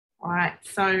All right,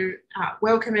 so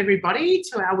welcome everybody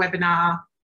to our webinar,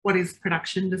 What is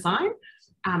Production Design?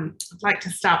 I'd like to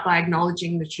start by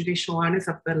acknowledging the traditional owners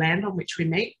of the land on which we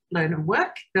meet, learn and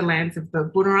work, the lands of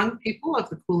the Boonwurrung people of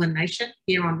the Kulin Nation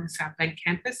here on the South Bank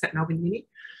campus at Melbourne Uni.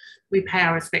 We pay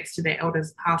our respects to their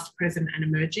elders past, present and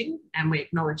emerging, and we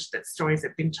acknowledge that stories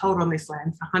have been told on this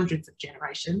land for hundreds of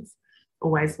generations,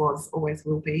 always was, always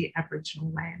will be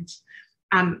Aboriginal land.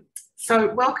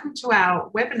 So welcome to our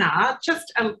webinar.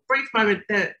 Just a brief moment,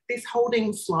 this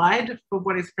holding slide for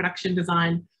What is Production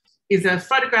Design is a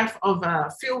photograph of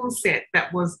a film set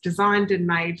that was designed and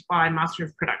made by Master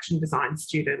of Production Design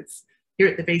students here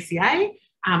at the VCA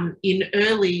in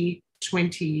early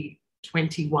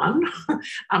 2021.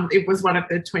 It was one of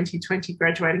the 2020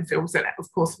 graduating films that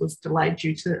of course was delayed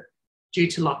due to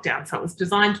lockdown. So it was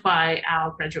designed by our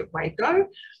graduate Wade Go,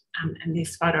 and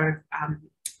this photo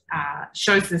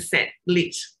shows the set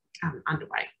lit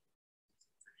underway.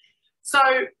 So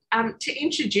to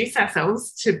introduce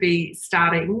ourselves, to be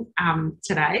starting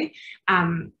today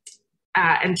and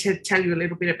to tell you a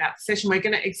little bit about the session, we're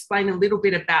going to explain a little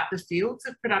bit about the fields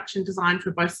of production design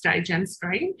for both stage and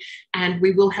screen, and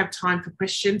we will have time for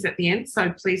questions at the end,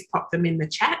 so please pop them in the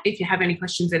chat if you have any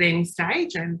questions at any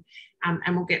stage, and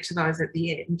we'll get to those at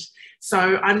the end.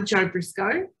 So I'm Jo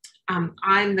Briscoe.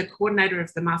 I'm the coordinator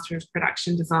of the Master of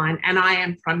Production Design, and I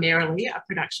am primarily a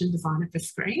production designer for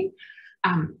screen.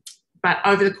 But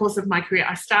over the course of my career,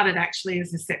 I started actually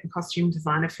as a set and costume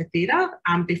designer for theatre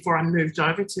before I moved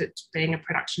over to being a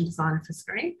production designer for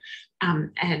screen.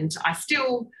 And I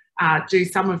still do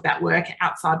some of that work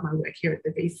outside my work here at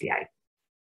the VCA.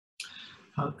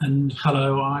 And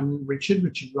hello, I'm Richard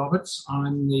Roberts.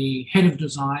 I'm the head of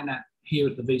design here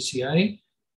at the VCA,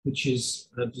 which is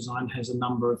design has a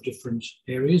number of different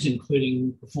areas,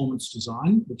 including performance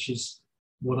design, which is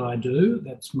what I do.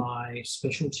 That's my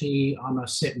specialty. I'm a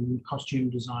set and costume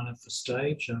designer for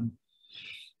stage,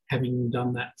 having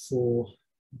done that for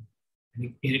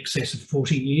in excess of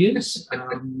 40 years.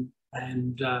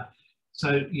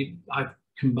 So I've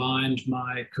combined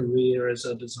my career as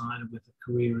a designer with a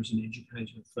career as an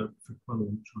educator for quite a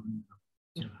long time.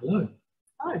 So hello.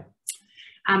 Hello.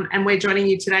 And we're joining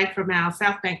you today from our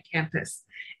South Bank campus,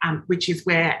 which is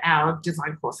where our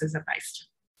design courses are based.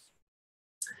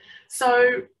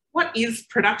 So what is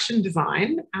production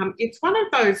design? It's one of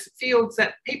those fields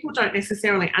that people don't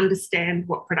necessarily understand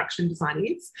what production design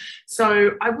is.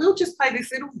 So I will just play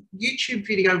this little YouTube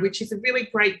video, which is a really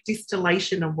great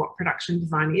distillation of what production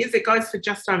design is. It goes for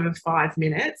just over 5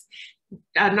 minutes.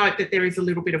 Note that there is a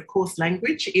little bit of coarse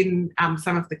language in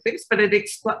some of the clips, but it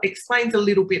explains a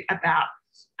little bit about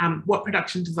what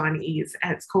production design is.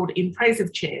 It's called In Praise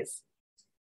of Chairs.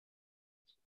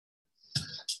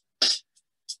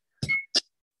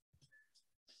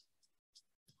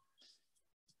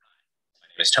 My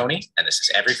name is Tony, and this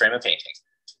is Every Frame of Painting.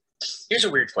 Here's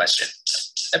a weird question.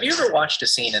 Have you ever watched a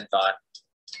scene and thought,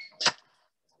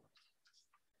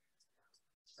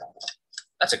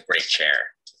 that's a great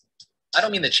chair? I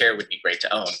don't mean the chair would be great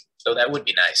to own, though that would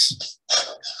be nice.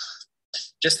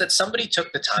 Just that somebody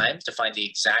took the time to find the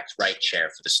exact right chair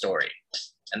for the story.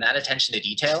 And that attention to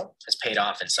detail has paid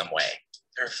off in some way.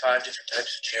 There are 5 different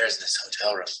types of chairs in this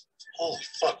hotel room. Holy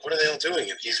fuck, what are they all doing?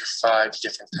 These are 5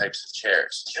 different types of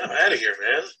chairs. Get them out of here,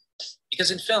 man. Because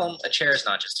in film, a chair is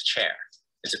not just a chair.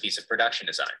 It's a piece of production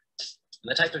design. And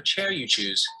the type of chair you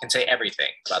choose can say everything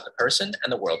about the person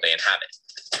and the world they inhabit.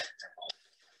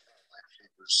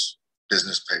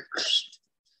 Business papers.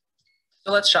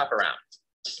 So let's shop around.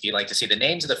 If you'd like to see the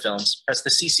names of the films, press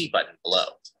the CC button below.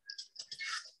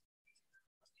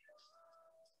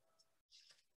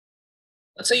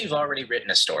 Let's say you've already written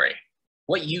a story.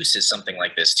 What use is something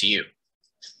like this to you?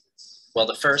 Well,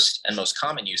 the first and most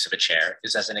common use of a chair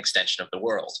is as an extension of the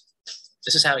world.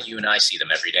 This is how you and I see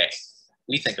them every day.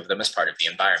 We think of them as part of the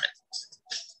environment.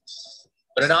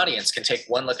 But an audience can take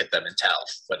one look at them and tell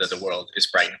whether the world is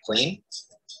bright and clean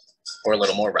or a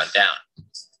little more run down.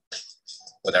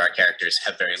 Whether our characters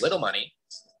have very little money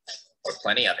or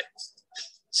plenty of it.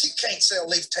 She can't sell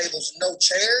leaf tables and no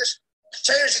chairs.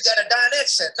 Chairs, you got a dinette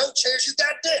set. No chairs, you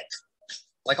got dick.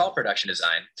 Like all production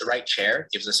design, the right chair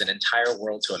gives us an entire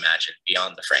world to imagine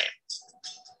beyond the frame.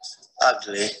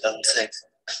 Ugly, don't think.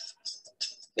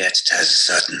 Yet it has a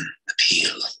certain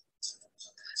appeal.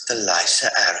 The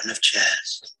Lysa Aaron of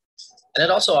chairs. And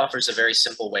it also offers a very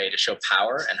simple way to show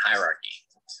power and hierarchy.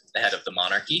 The head of the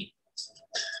monarchy,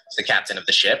 the captain of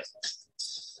the ship,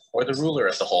 or the ruler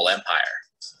of the whole empire.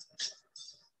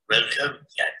 Welcome,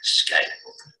 young Sky.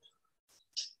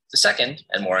 The second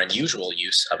and more unusual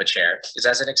use of a chair is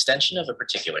as an extension of a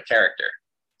particular character.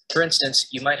 For instance,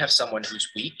 you might have someone who's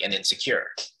weak and insecure.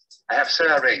 I have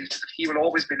Sir arranged that he will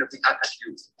always be looking up at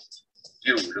you.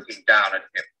 You looking down at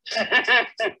him.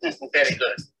 Very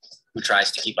good. Who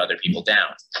tries to keep other people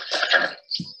down.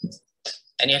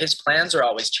 And yet his plans are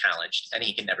always challenged, and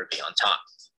he can never be on top.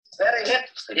 Very hip.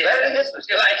 Very hip.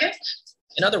 You like it?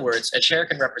 In other words, a chair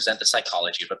can represent the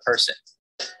psychology of a person.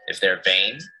 If they're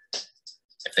vain,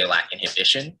 if they lack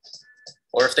inhibition,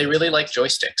 or if they really like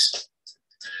joysticks.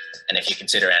 And if you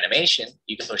consider animation,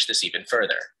 you can push this even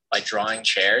further by drawing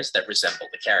chairs that resemble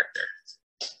the character.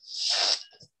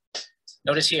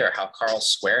 Notice here how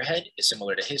Carl's square head is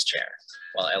similar to his chair,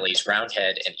 while Ellie's round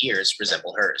head and ears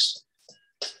resemble hers.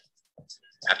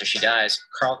 After she dies,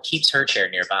 Carl keeps her chair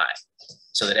nearby,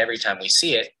 so that every time we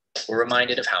see it, we're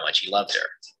reminded of how much he loved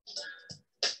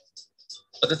her.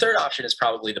 But the third option is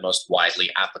probably the most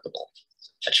widely applicable.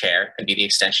 A chair can be the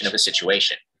extension of a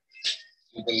situation.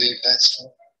 You believe that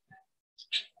story?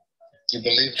 You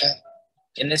believe that?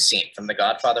 In this scene from The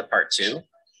Godfather Part 2,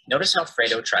 notice how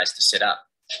Fredo tries to sit up.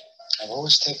 I've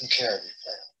always taken care of you,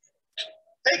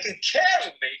 Fredo. Taking care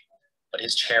of me? But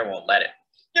his chair won't let him.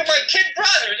 You're my kid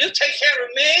brother. You take care of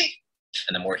me?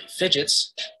 And the more he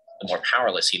fidgets, the more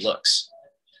powerless he looks.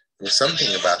 There was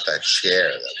something about that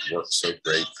chair that worked so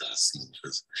great for the scene,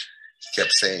 because he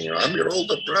kept saying, you know, I'm your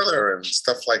older brother and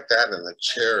stuff like that, and the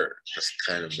chair just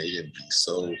kind of made him be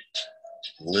so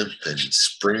limp and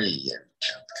springy and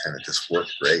kind of just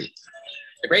worked great.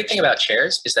 The great thing about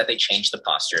chairs is that they change the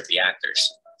posture of the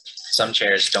actors. Some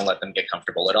chairs don't let them get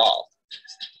comfortable at all.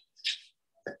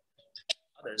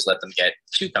 Others let them get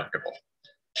too comfortable.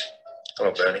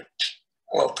 Hello, Bernie.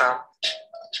 Hello, Tom.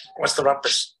 What's the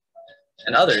rumpus?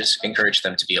 And others encourage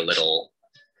them to be a little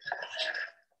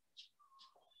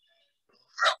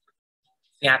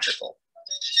theatrical.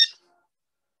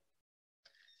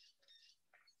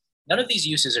 None of these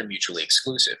uses are mutually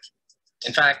exclusive.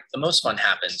 In fact, the most fun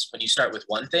happens when you start with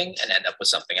one thing and end up with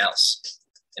something else.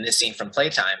 In this scene from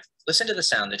Playtime, listen to the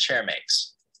sound the chair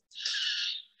makes.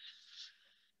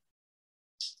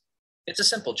 It's a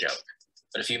simple joke,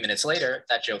 but a few minutes later,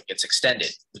 that joke gets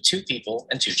extended with two people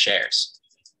and two chairs.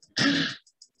 And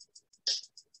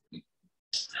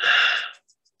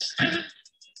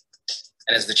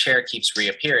as the chair keeps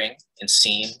reappearing in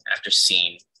scene after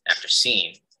scene after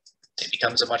scene, it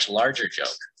becomes a much larger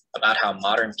joke about how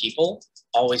modern people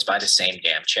always buy the same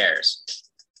damn chairs.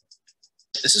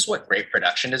 This is what great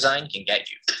production design can get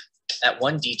you. That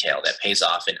one detail that pays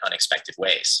off in unexpected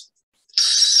ways.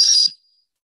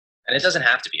 And it doesn't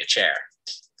have to be a chair.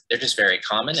 They're just very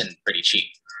common and pretty cheap.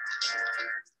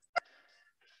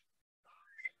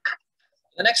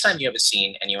 The next time you have a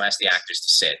scene and you ask the actors to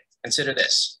sit, consider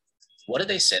this. What do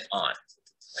they sit on?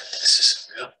 This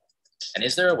is real. And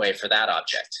is there a way for that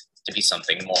object to be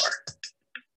something more?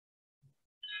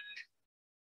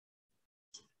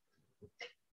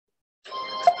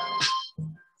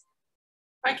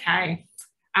 Okay,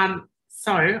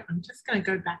 so I'm just going to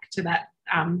go back to that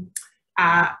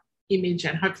image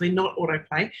and hopefully not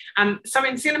autoplay. So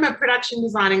in cinema, production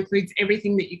design includes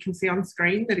everything that you can see on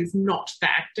screen that is not the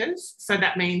actors. So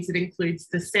that means it includes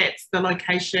the sets, the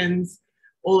locations,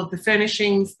 all of the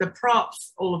furnishings, the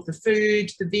props, all of the food,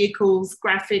 the vehicles,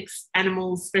 graphics,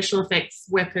 animals, special effects,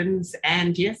 weapons,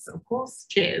 and yes, of course,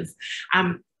 chairs.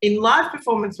 In live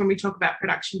performance, when we talk about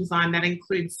production design, that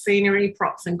includes scenery,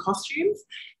 props, and costumes,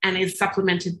 and is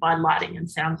supplemented by lighting and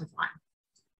sound design.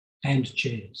 And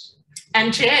chairs.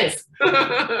 And chairs.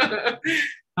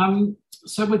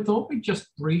 So we thought we'd just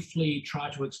briefly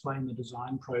try to explain the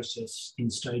design process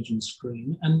in stage and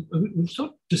screen. And we've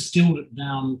sort of distilled it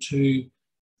down to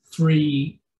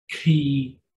three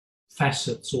key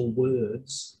facets or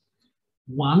words.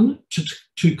 One,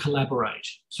 to collaborate.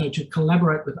 So to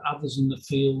collaborate with others in the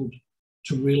field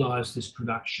to realise this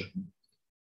production.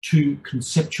 To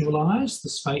conceptualise the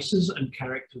spaces and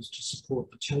characters to support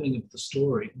the telling of the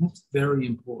story. And that's very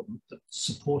important, that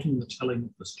supporting the telling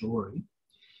of the story.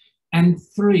 And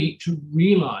three, to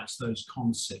realise those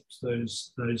concepts,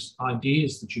 those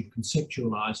ideas that you've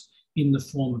conceptualised in the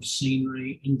form of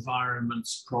scenery,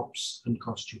 environments, props, and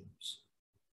costumes.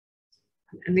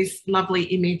 And this lovely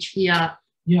image here.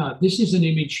 Yeah, this is an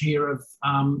image here of,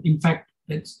 in fact,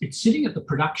 it's sitting at the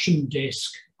production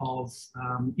desk of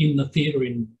in the theatre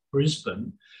in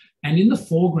Brisbane, and in the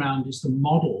foreground is the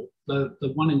model, the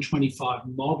 1 in 25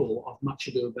 model of Much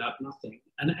Ado About Nothing,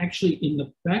 and actually in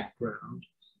the background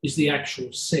is the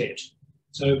actual set.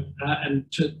 So, and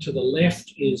to the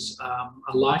left is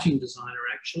a lighting designer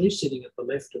actually sitting at the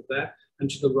left of that, and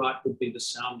to the right would be the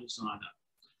sound designer.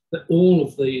 That all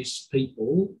of these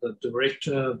people, the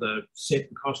director, the set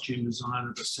and costume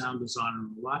designer, the sound designer,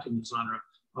 and the lighting designer, are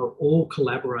are all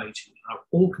collaborating, are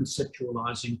all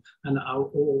conceptualising, and are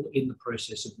all in the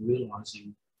process of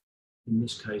realising, in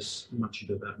this case, much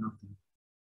ado about nothing.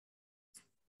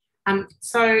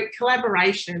 So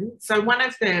collaboration. So one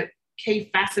of the key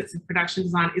facets of production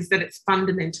design is that it's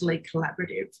fundamentally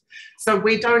collaborative. So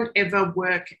we don't ever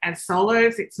work as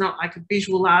solos. It's not like a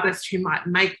visual artist who might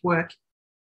make work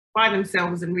by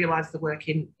themselves and realise the work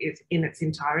in its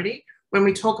entirety. When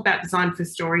we talk about design for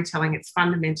storytelling, it's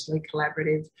fundamentally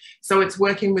collaborative. So it's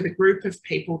working with a group of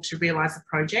people to realise a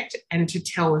project and to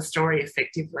tell a story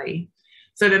effectively.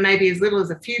 So there may be as little as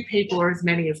a few people or as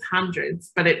many as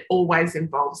hundreds, but it always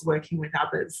involves working with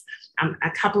others.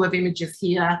 A couple of images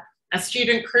here, a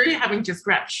student crew having just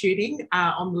wrapped shooting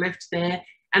on the left there.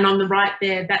 And on the right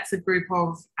there, that's a group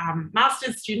of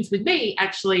master's students with me.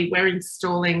 Actually, we're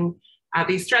installing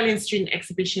the Australian Student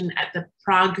Exhibition at the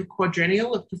Prague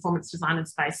Quadrennial of Performance Design and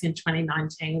Space in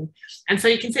 2019. And so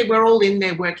you can see we're all in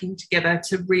there working together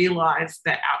to realise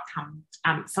the outcome.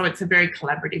 So it's a very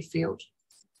collaborative field.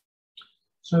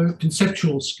 So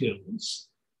conceptual skills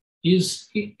is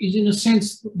in a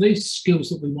sense these skills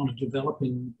that we want to develop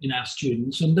in our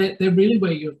students, and they're really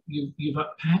where you've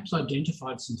perhaps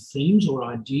identified some themes or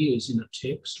ideas in a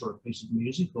text or a piece of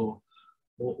music or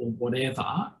whatever,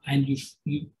 and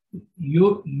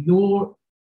your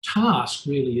task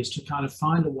really is to kind of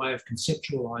find a way of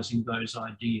conceptualizing those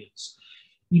ideas.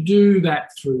 You do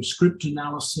that through script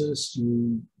analysis,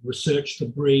 you research the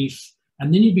brief,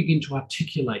 and then you begin to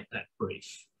articulate that brief.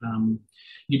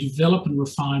 You develop and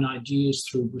refine ideas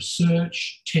through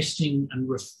research, testing, and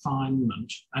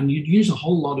refinement. And you'd use a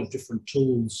whole lot of different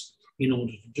tools in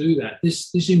order to do that.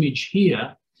 This image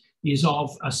here is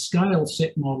of a scale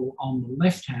set model on the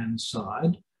left-hand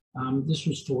side. This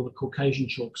was for the Caucasian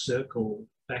Chalk Circle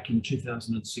back in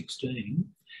 2016.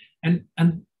 And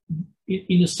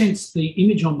in a sense, the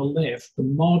image on the left, the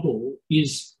model,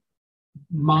 is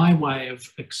my way of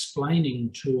explaining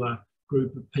to a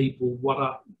group of people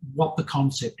what the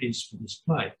concept is for this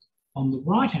play. On the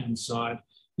right-hand side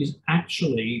is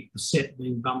actually the set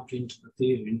being bumped into the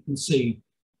theatre. You can see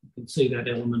that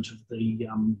element of the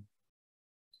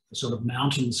sort of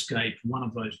mountainscape, one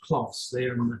of those cloths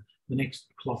there, and the next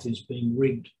cloth is being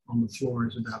rigged on the floor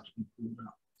and is about to be pulled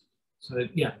up. So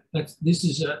yeah, this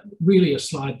is really a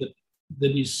slide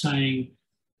that is saying,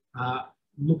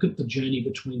 look at the journey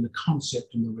between the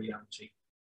concept and the reality.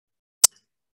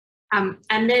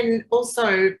 And then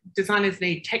also designers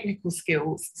need technical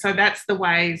skills. So that's the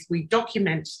ways we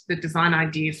document the design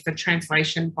ideas for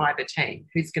translation by the team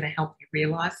who's going to help you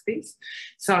realise this.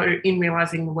 So in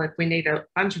realising the work, we need a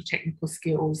bunch of technical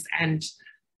skills, and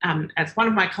as one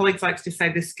of my colleagues likes to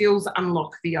say, the skills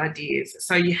unlock the ideas.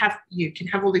 So you can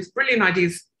have all these brilliant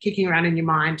ideas kicking around in your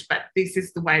mind, but this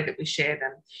is the way that we share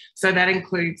them. So that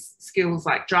includes skills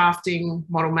like drafting,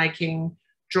 model making,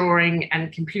 drawing,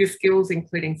 and computer skills,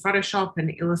 including Photoshop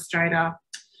and Illustrator.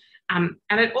 And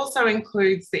it also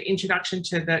includes the introduction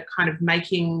to the kind of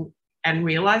making and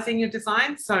realising your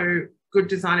design. So good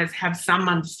designers have some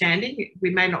understanding.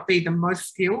 We may not be the most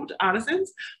skilled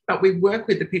artisans, but we work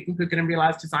with the people who are going to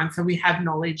realise design. So we have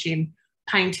knowledge in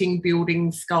painting,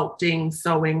 building, sculpting,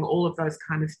 sewing, all of those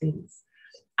kind of things.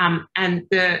 And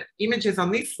the images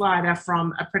on this slide are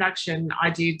from a production I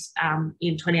did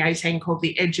in 2018 called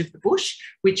The Edge of the Bush,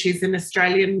 which is an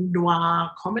Australian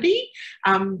noir comedy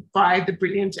by the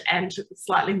brilliant and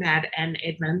slightly mad Anne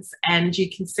Edmonds. And you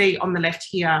can see on the left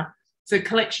here, it's a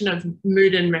collection of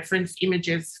mood and reference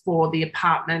images for the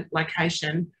apartment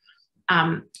location.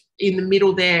 In the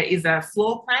middle there is a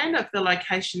floor plan of the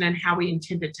location and how we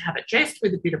intended to have it dressed,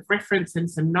 with a bit of reference and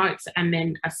some notes, and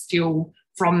then a still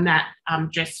from that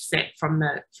dress set from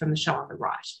the show on the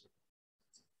right.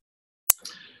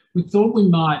 We thought we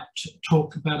might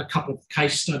talk about a couple of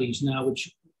case studies now,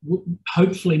 which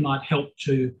hopefully might help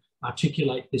to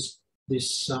articulate this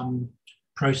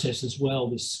process as well,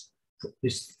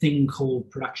 this thing called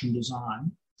production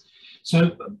design.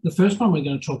 So the first one we're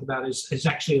going to talk about is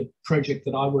actually a project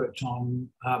that I worked on.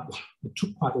 It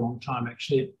took quite a long time,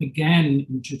 actually. It began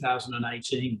in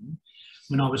 2018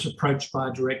 when I was approached by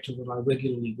a director that I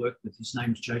regularly work with. His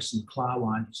name's Jason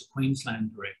Clarwine. He's a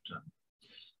Queensland director.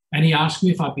 And he asked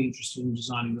me if I'd be interested in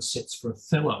designing the sets for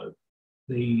Othello,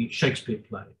 the Shakespeare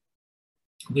play,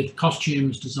 with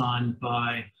costumes designed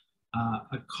by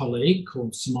a colleague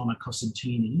called Simona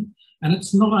Cosentini. And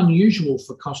it's not unusual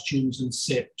for costumes and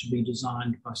set to be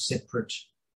designed by separate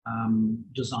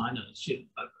designers.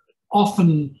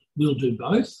 Often we'll do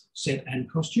both, set and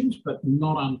costumes, but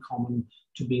not uncommon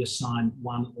to be assigned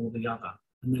one or the other.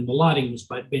 And then the lighting was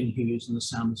by Ben Hughes and the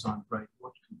sound design by Greg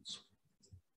Watkins.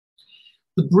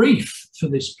 the brief for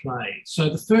this play. So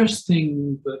the first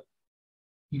thing that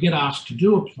you get asked to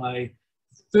do a play,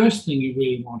 the first thing you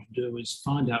really want to do is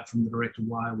find out from the director,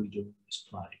 why are we doing this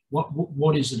play?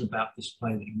 What is it about this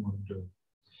play that you want to do?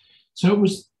 So it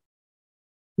was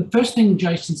the first thing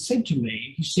Jason said to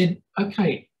me. He said,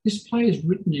 okay, this play is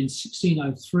written in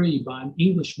 1603 by an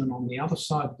Englishman on the other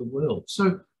side of the world,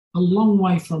 so a long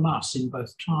way from us in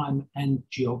both time and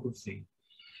geography.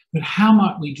 But how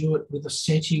might we do it with a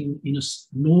setting in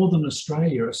northern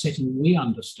Australia, a setting we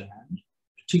understand,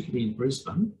 particularly in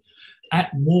Brisbane,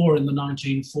 at war in the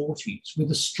 1940s,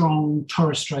 with a strong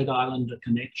Torres Strait Islander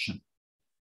connection?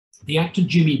 The actor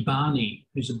Jimmy Barney,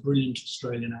 who's a brilliant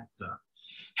Australian actor,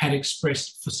 had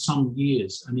expressed for some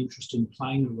years an interest in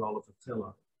playing the role of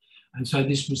Othello. And so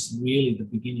this was really the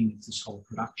beginning of this whole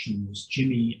production, was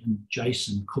Jimmy and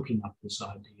Jason cooking up this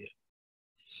idea.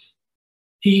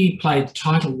 He played the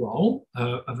title role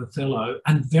of Othello,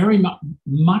 and very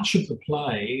much of the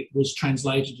play was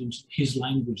translated into his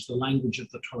language, the language of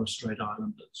the Torres Strait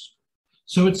Islanders.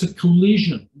 So it's a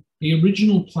collision. The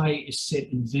original play is set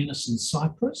in Venice and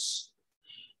Cyprus,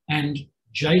 and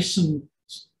Jason's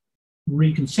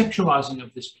reconceptualising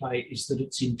of this play is that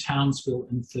it's in Townsville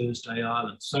and Thursday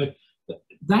Island. So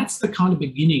that's the kind of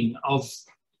beginning of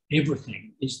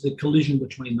everything, is the collision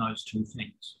between those two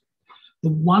things. The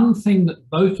one thing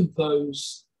that both of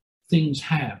those things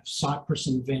have, Cyprus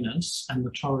and Venice and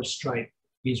the Torres Strait,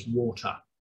 is water.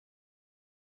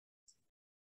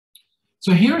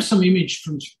 So here are some images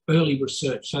from early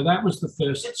research. So that was the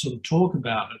first sort of talk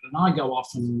about it. And I go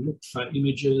off and look for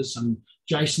images, and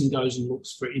Jason goes and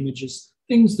looks for images,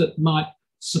 things that might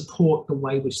support the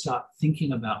way we start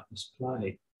thinking about this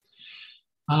play.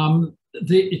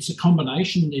 It's a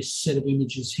combination, this set of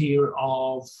images here,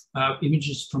 of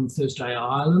images from Thursday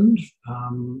Island,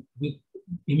 with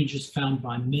images found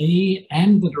by me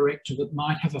and the director that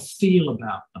might have a feel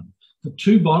about them. The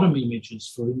two bottom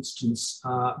images, for instance,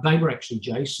 they were actually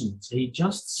Jason's. He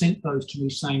just sent those to me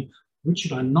saying,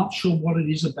 Richard, I'm not sure what it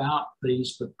is about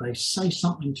these, but they say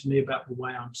something to me about the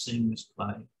way I'm seeing this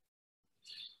play.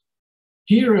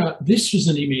 Here, this was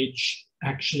an image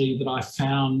actually that I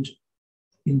found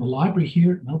in the library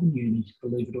here at Melbourne Uni,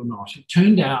 believe it or not. It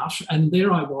turned out, and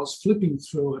there I was flipping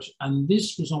through it, and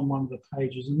this was on one of the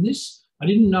pages. And this, I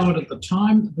didn't know it at the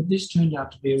time, but this turned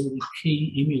out to be a really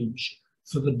key image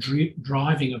for the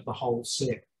driving of the whole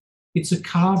set. It's a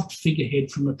carved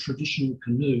figurehead from a traditional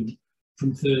canoe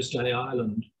from Thursday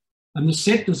Island. And the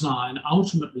set design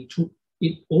ultimately took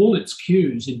all its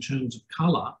cues in terms of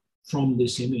colour from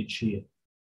this image here.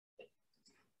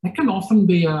 That can often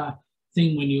be a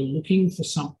thing when you're looking for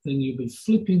something, you'll be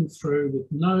flipping through with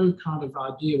no kind of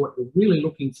idea what you're really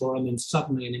looking for, and then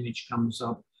suddenly an image comes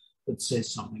up that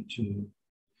says something to you.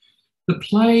 The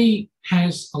play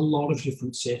has a lot of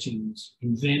different settings.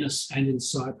 In Venice and in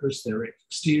Cyprus, there are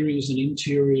exteriors and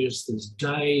interiors, there's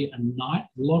day and night,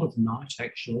 a lot of night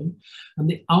actually, and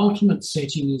the ultimate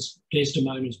setting is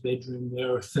Desdemona's bedroom,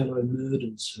 where Othello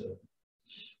murders her.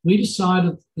 We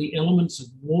decided the elements of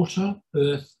water,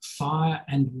 earth, fire,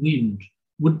 and wind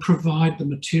would provide the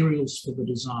materials for the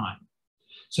design.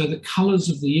 So the colours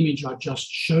of the image I just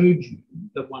showed you,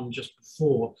 the one just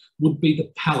before, would be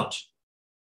the palette.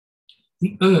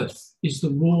 The earth is the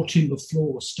raw timber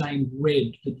floor stained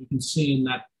red that you can see in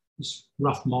this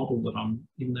rough model that I'm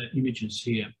in the images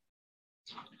here.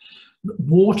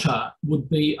 Water would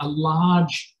be a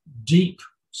large, deep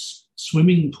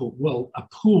swimming pool, well, a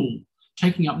pool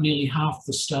taking up nearly half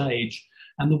the stage,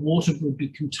 and the water would be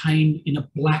contained in a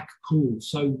black pool,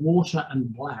 so water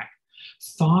and black.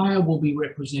 Fire will be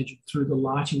represented through the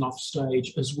lighting off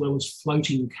stage, as well as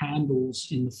floating candles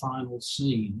in the final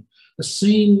scene. A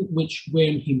scene which,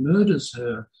 when he murders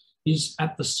her, is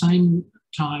at the same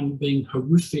time being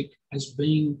horrific as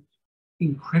being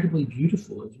incredibly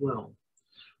beautiful as well.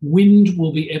 Wind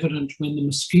will be evident when the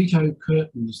mosquito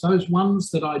curtains, those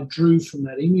ones that I drew from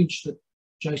that image that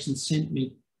Jason sent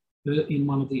me in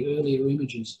one of the earlier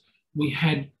images, we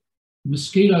had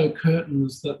mosquito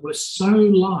curtains that were so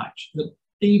light that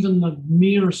even the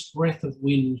merest breath of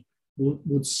wind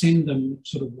would send them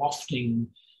sort of wafting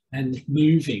and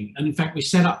moving. And in fact, we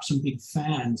set up some big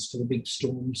fans for the big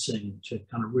storm scene to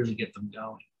kind of really get them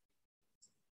going.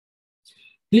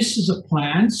 This is a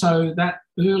plan. So that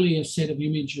earlier set of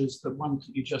images, the ones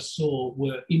that you just saw,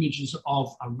 were images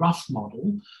of a rough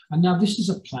model. And now this is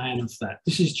a plan of that.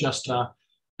 This is just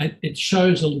it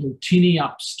shows a little tinny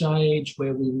upstage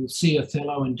where we will see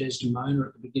Othello and Desdemona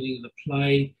at the beginning of the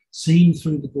play, seen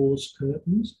through the gauze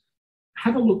curtains.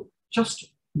 Have a look,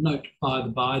 just note by the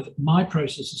by that my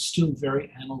process is still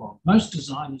very analog. Most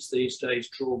designers these days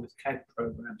draw with CAD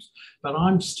programs, but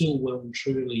I'm still well and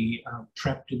truly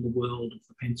trapped in the world of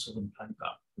the pencil and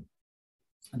paper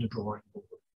and a drawing board.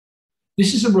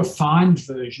 This is a refined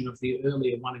version of the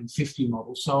earlier 1 in 50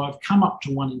 model. So I've come up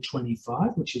to 1 in 25,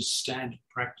 which is standard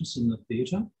practice in the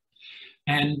theatre.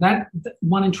 And that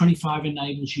 1 in 25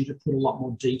 enables you to put a lot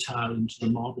more detail into the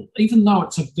model. Even though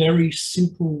it's a very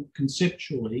simple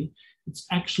conceptually, it's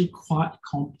actually quite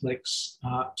complex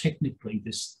technically,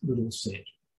 this little set.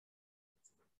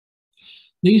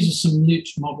 These are some lit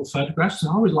model photographs,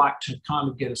 and I would like to kind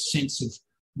of get a sense of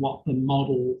what the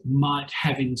model might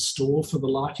have in store for the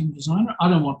lighting designer. I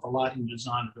don't want the lighting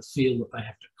designer to feel that they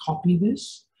have to copy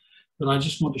this, but I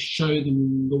just want to show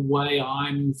them the way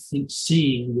I'm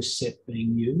seeing this set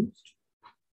being used.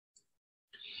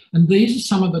 And these are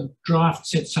some of the draft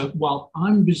sets. So while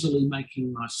I'm busily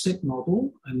making my set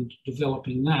model and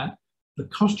developing that, the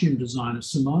costume designer,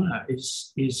 Simona,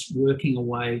 is working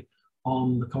away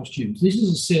on the costumes. This is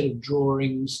a set of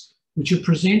drawings which are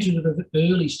presented at an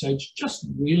early stage, just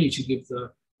really to give the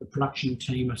production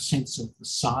team a sense of the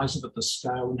size of it, the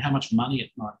scale, and how much money it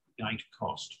might be going to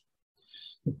cost.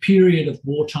 The period of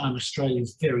wartime Australia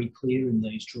is very clear in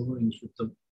these drawings with the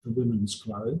women's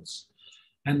clothes.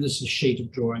 And there's a sheet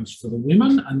of drawings for the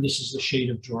women, and this is a sheet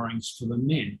of drawings for the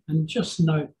men. And just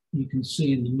note, you can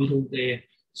see in the middle there,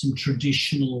 some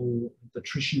traditional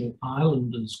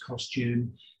Islanders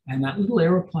costume, and that little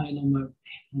aeroplane on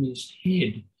his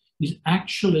head is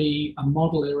actually a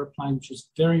model aeroplane which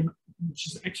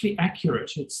is actually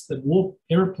accurate. It's the war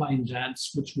aeroplane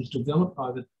dance, which was developed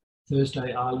by the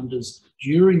Thursday Islanders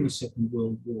during the Second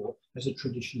World War as a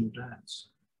traditional dance.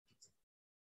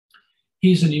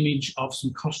 Here's an image of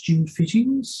some costume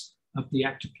fittings of the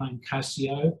actor plane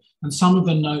Casio, and some of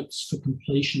the notes for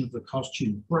completion of the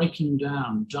costume: breaking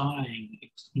down, dying,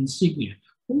 insignia.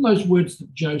 All those words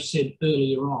that Joe said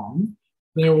earlier on,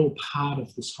 they're all part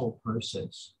of this whole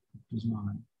process of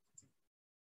design.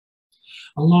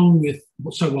 Along with,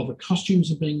 so while the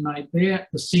costumes are being made there,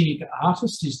 the scenic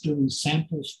artist is doing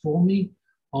samples for me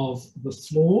of the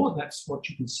floor. That's what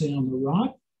you can see on the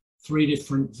right. 3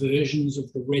 different versions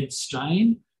of the red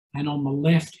stain. And on the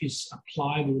left is a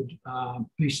plywood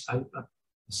piece, a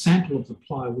sample of the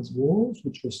plywood walls,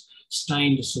 which was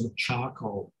stained a sort of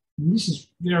charcoal. And this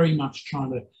is very much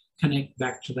trying to connect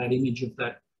back to that image of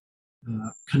that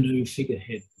canoe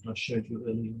figurehead that I showed you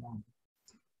earlier on.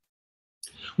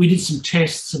 We did some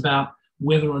tests about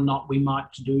whether or not we might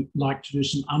like to do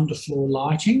some underfloor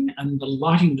lighting, and the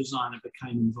lighting designer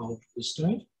became involved at this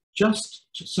stage. Just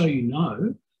so you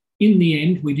know, in the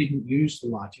end, we didn't use the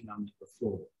lighting under the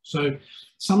floor. So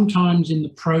sometimes in the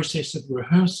process of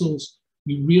rehearsals,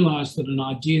 you realise that an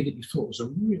idea that you thought was a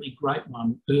really great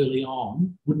one early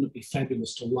on, wouldn't it be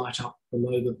fabulous to light up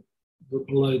below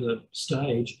the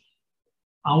stage,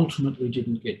 ultimately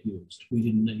didn't get used. We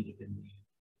didn't need it in the end.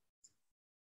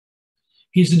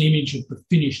 Here's an image of the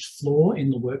finished floor in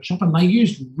the workshop, and they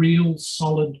used real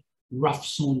solid, rough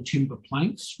sawn timber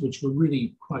planks, which were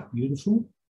really quite beautiful.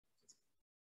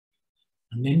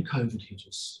 And then COVID hit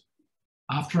us.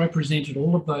 After I presented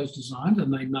all of those designs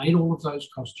and they made all of those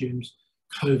costumes,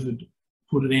 COVID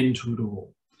put an end to it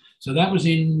all. So that was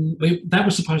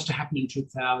supposed to happen in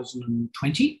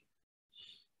 2020.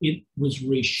 It was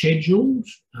rescheduled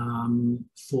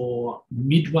for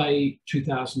midway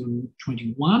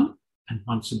 2021. And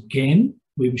once again,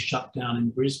 we were shut down in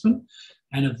Brisbane.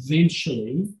 And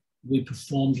eventually we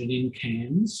performed it in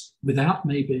Cairns without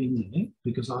me being there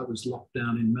because I was locked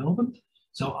down in Melbourne.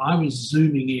 So I was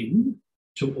zooming in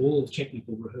to all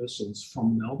technical rehearsals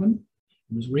from Melbourne.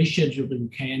 It was rescheduled in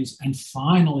Cairns and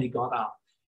finally got up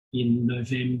in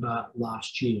November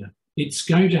last year. It's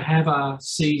going to have a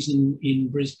season in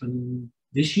Brisbane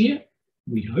this year,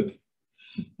 we hope,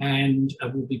 and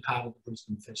it will be part of the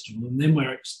Brisbane Festival. And then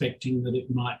we're expecting that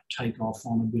it might take off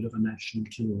on a bit of a national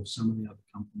tour, some of the other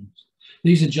companies.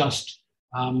 These are just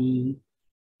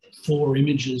 4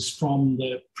 images from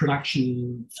the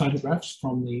production photographs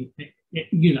from the,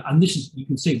 and this is, you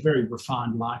can see very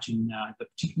refined lighting now, but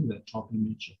particularly that top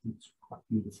image, I think it's quite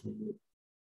beautifully lit.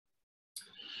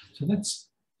 So that's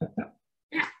that.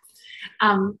 Yeah.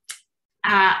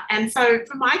 And so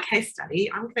for my case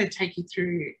study, I'm going to take you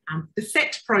through the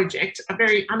SET project, a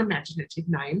very unimaginative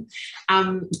name.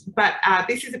 But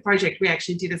this is a project we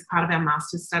actually did as part of our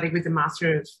master's study with the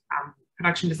Master of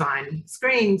Production Design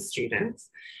screen students.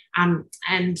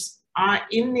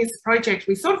 In this project,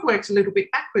 we sort of worked a little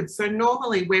bit backwards. So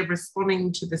normally we're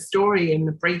responding to the story in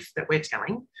the brief that we're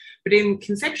telling. But in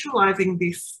conceptualising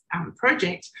this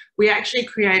project, we actually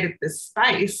created the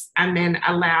space and then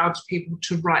allowed people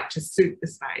to write to suit the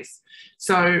space.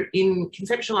 So in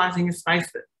conceptualising a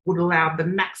space that would allow the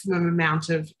maximum amount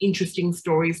of interesting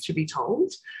stories to be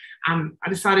told, I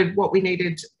decided what we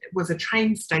needed was a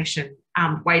train station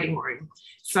waiting room.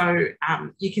 So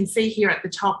you can see here at the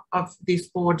top of this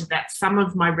board that some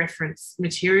of my reference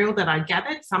material that I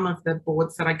gathered, some of the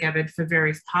boards that I gathered for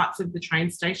various parts of the train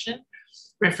station,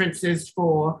 references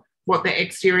for what the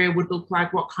exterior would look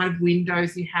like, what kind of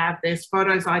windows you have. There's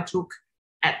photos I took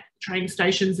at train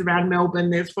stations around Melbourne.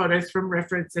 There's photos from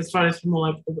reference, there's photos from all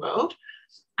over the world.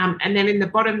 And then in the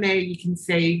bottom there, you can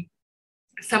see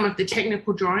some of the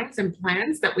technical drawings and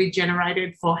plans that we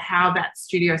generated for how that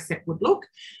studio set would look.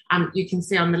 You can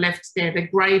see on the left there, the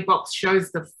grey box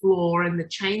shows the floor and the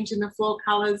change in the floor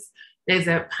colours. There's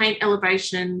a paint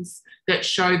elevations that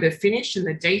show the finish and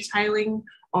the detailing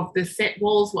of the set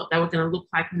walls, what they were going to look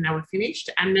like when they were finished.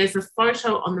 And there's a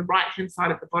photo on the right-hand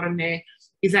side at the bottom there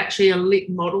is actually a lit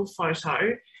model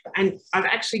photo. And I've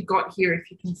actually got here, if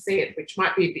you can see it, which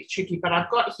might be a bit tricky, but I've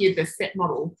got here the set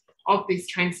model of this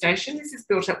train station. This is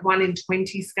built at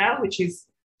 1:20 scale, which is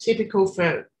typical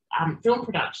for film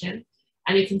production.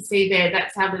 And you can see there,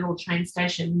 that's our little train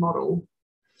station model.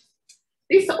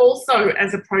 This also,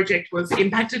 as a project, was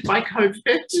impacted by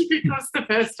COVID because the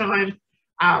first time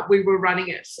we were running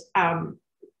it,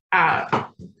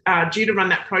 due to run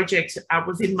that project,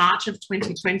 was in March of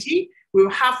 2020. We were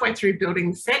halfway through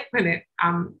building the set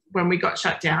when we got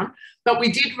shut down, but we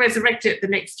did resurrect it the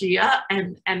next year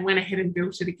and went ahead and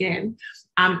built it again.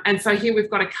 And so here we've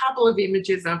got a couple of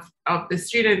images of the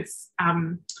students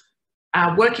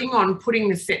working on putting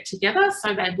the set together.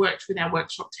 So they worked with our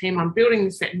workshop team on building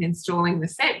the set and installing the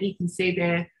set. You can see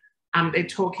there they're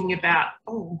talking about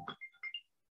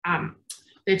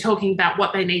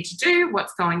what they need to do,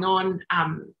 what's going on,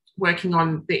 working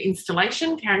on the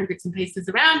installation, carrying bits and pieces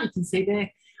around. You can see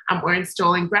there we're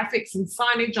installing graphics and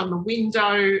signage on the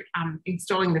window,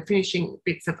 installing the finishing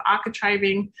bits of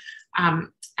architraving.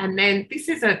 And then this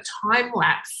is a time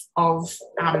lapse of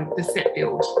the set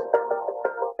build.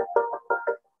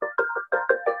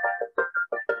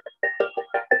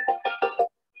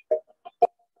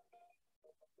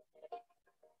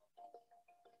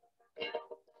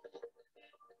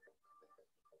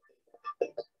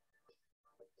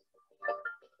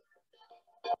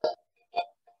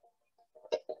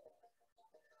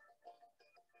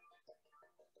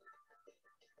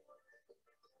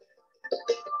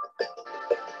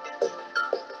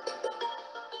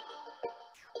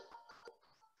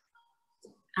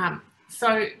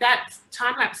 So that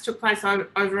time lapse took place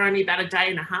over only about a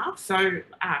day and a half. So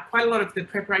quite a lot of the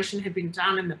preparation had been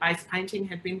done and the base painting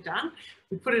had been done.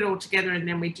 We put it all together and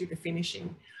then we do the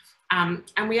finishing.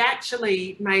 And we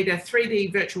actually made a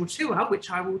 3D virtual tour, which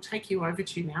I will take you over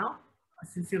to now. I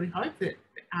sincerely hope that,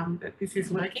 that this is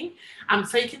working.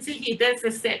 So you can see here, there's the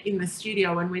set in the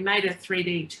studio and we made a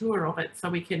 3D tour of it so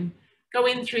we can go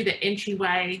in through the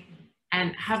entryway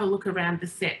and have a look around the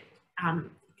set.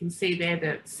 You can see there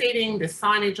the seating, the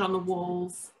signage on the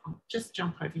walls. I'll just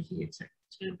jump over here to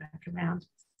turn back around.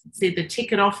 See the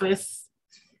ticket office,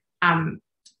 the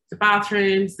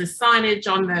bathrooms, the signage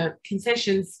on the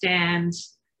concession stand,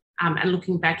 and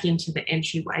looking back into the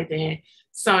entryway there.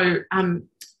 So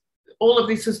all of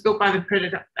this was built by the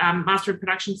Master of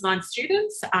Production Design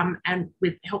students and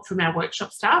with help from our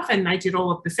workshop staff, and they did all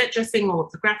of the set dressing, all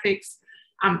of the graphics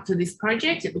for this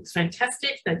project. It looks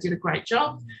fantastic. They did a great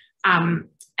job.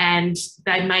 And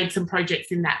they made some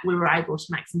projects in that. We were able to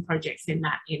make some projects in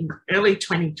that in early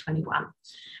 2021.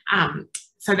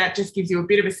 So that just gives you a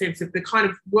bit of a sense of the kind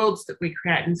of worlds that we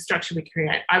create and structure we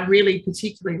create. I really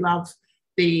particularly love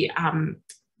the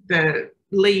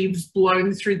leaves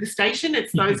blown through the station.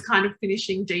 It's those kind of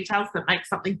finishing details that make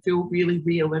something feel really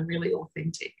real and really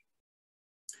authentic.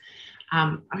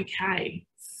 Okay,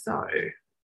 so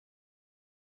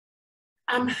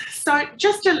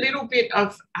just a little bit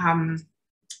of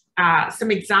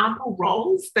some example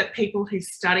roles that people who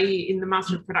study in the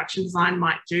Master of Production Design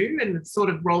might do and the sort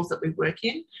of roles that we work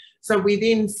in. So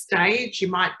within stage, you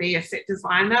might be a set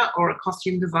designer or a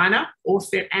costume designer, or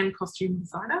set and costume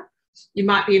designer. You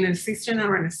might be an assistant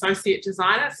or an associate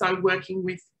designer. So working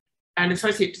with an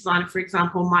associate designer, for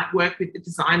example, might work with the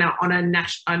designer on an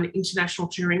international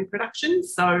touring production.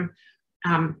 So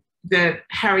the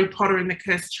Harry Potter and the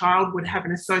Cursed Child would have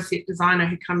an associate designer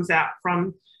who comes out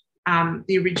from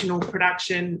the original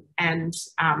production and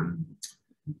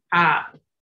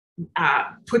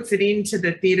puts it into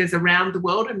the theatres around the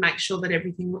world and makes sure that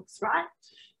everything looks right.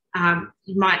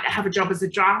 You might have a job as a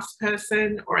drafts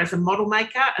person or as a model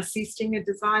maker, assisting a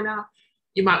designer.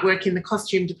 You might work in the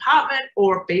costume department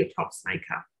or be a props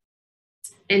maker.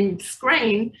 In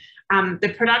screen,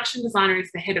 the production designer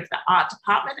is the head of the art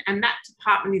department, and that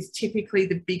department is typically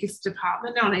the biggest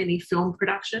department on any film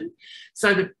production.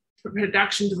 So the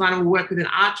production designer will work with an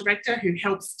art director who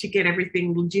helps to get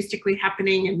everything logistically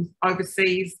happening and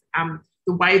oversees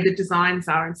the way the designs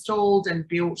are installed and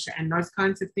built and those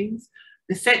kinds of things.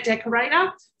 The set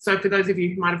decorator, so for those of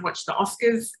you who might have watched the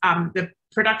Oscars, the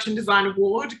production design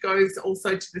award goes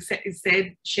also to the set, is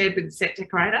shared with the set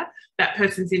decorator. That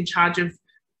person's in charge of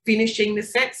finishing the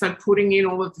set, so putting in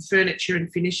all of the furniture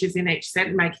and finishes in each set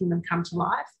and making them come to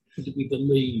life. Particularly the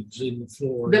leaves in the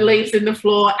floor. The leaves in the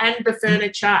floor and the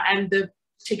furniture and the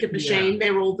ticket machine,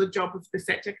 they're all the job of the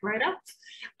set decorator.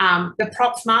 The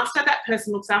props master, that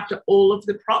person looks after all of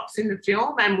the props in the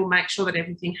film and will make sure that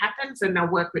everything happens, and they'll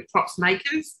work with props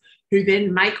makers who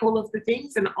then make all of the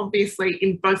things. And obviously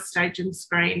in both stage and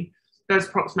screen, those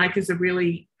props makers are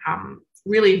really,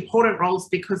 really important roles,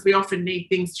 because we often need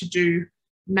things to do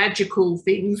magical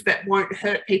things that won't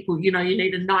hurt people. You know, you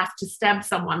need a knife to stab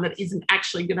someone that isn't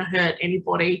actually going to hurt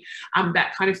anybody,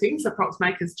 that kind of thing. So props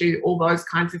makers do all those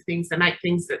kinds of things. They make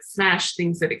things that smash,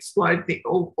 things that explode,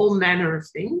 all manner of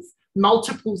things,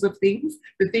 multiples of things,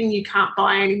 the thing you can't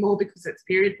buy anymore because it's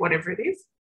period, whatever it is.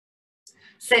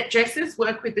 Set dressers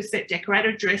work with the set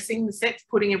decorator, dressing the sets,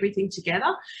 putting everything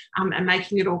together and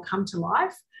making it all come to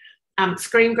life.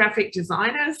 Screen graphic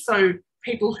designers, so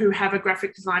people who have a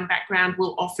graphic design background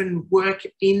will often work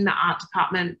in the art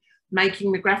department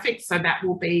making the graphics. So that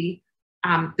will be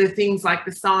the things like the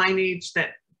signage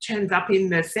that turns up in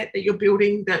the set that you're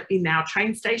building, that in our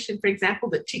train station, for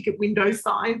example, the ticket window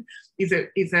sign is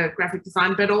a graphic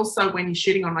design. But also when you're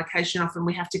shooting on location, often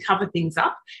we have to cover things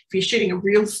up. If you're shooting a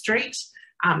real street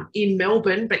in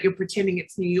Melbourne, but you're pretending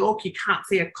it's New York, you can't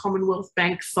see a Commonwealth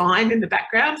Bank sign in the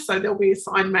background. So there'll be a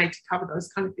sign made to cover those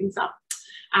kind of things up.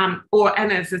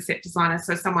 And as a set designer,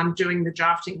 so someone doing the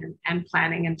drafting and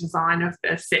planning and design of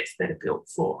the sets that are built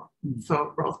for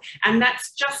roles. And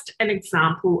that's just an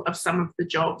example of some of the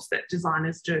jobs that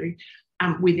designers do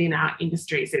within our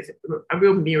industries. There's a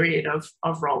real myriad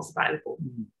of roles available.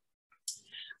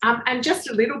 And just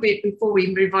a little bit before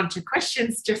we move on to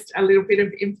questions, just a little bit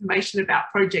of information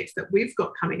about projects that we've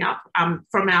got coming up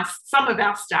from some of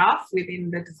our staff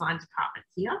within the design department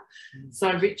here.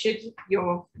 So Richard,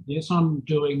 you're... Yes, I'm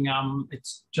doing,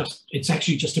 it's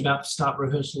actually just about to start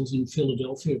rehearsals in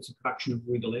Philadelphia. It's a production of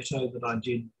Rigoletto that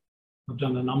I've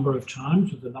done a number of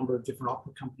times with a number of different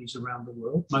opera companies around the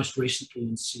world, most recently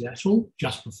in Seattle,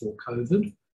 just before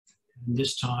COVID. And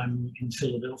this time in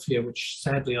Philadelphia, which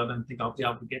sadly I don't think I'll be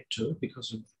able to get to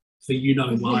because of the you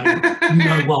know why. A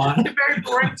very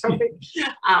boring topic.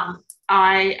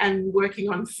 I am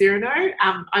working on Cyrano.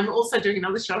 I'm also doing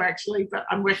another show actually, but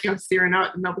I'm working on Cyrano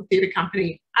at the Melbourne Theatre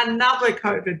Company, another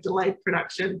COVID delayed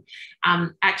production.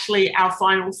 Actually, our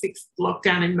final sixth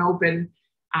lockdown in Melbourne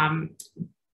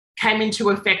came into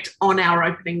effect on our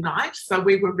opening night. So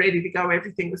we were ready to go,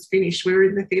 everything was finished. We were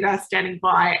in the theatre standing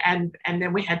by and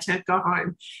then we had to go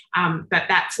home. But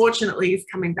that fortunately is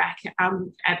coming back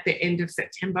at the end of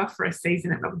September for a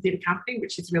season at Melbourne Theatre Company,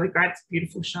 which is really great. It's a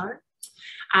beautiful show.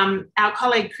 Our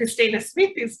colleague Christina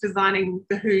Smith is designing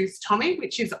The Who's Tommy,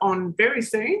 which is on very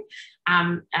soon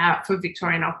for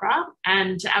Victorian Opera.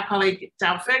 And our colleague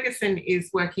Dale Ferguson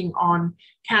is working on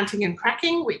Counting and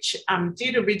Cracking, which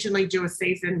did originally do a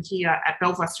season here at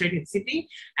Belvoir Street in Sydney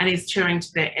and is touring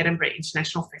to the Edinburgh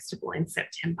International Festival in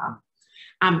September.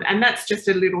 And that's just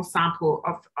a little sample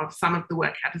of some of the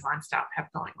work our design staff have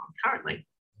going on currently.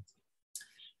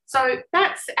 So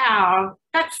that's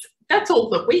all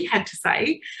that we had to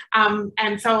say.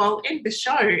 And so I'll end the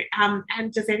show.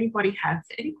 And does anybody have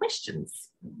any questions?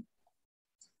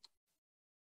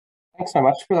 Thanks so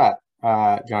much for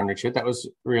that, John Richard. That was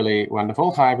really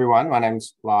wonderful. Hi, everyone. My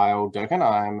name's Lyle Durkin.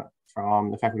 I'm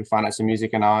from the Faculty of Finance and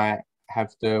Music, and I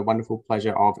have the wonderful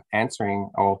pleasure of answering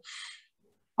or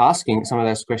asking some of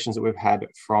those questions that we've had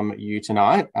from you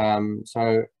tonight.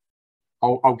 So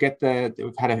I'll get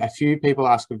we've had a few people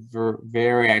ask a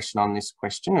variation on this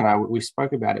question, and we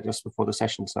spoke about it just before the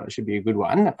session, so it should be a good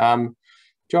one.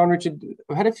 John Richard,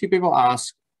 we've had a few people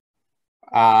ask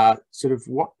sort of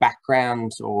what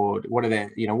backgrounds or what are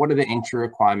the entry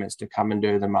requirements to come and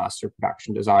do the Master of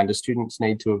Production Design? Do students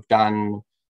need to have done,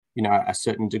 a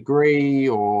certain degree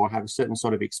or have a certain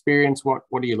sort of experience? What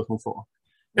are you looking for?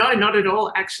 No, not at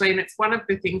all, actually. And it's one of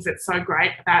the things that's so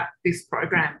great about this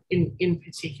program in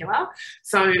particular.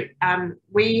 So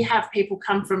we have people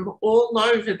come from all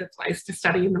over the place to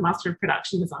study in the Master of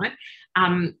Production Design.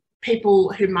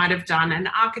 people who might have done an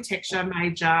architecture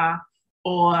major,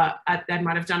 or they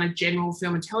might have done a general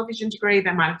film and television degree.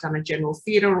 They might have done a general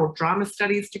theatre or drama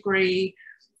studies degree.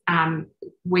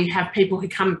 We have people who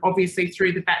come obviously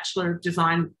through the Bachelor of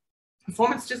Design,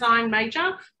 Performance Design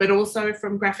major, but also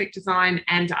from graphic design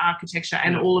and architecture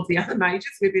and all of the other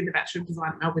majors within the Bachelor of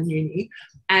Design at Melbourne Uni,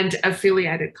 and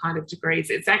affiliated kind of degrees.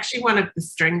 It's actually one of the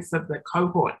strengths of the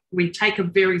cohort. We take a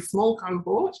very small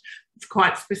cohort, it's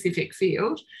quite specific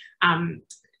field, but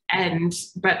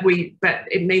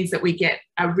it means that we get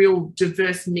a real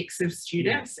diverse mix of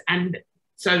students, and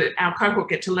so that our cohort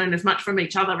get to learn as much from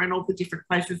each other and all the different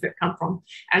places that come from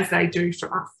as they do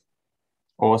from us.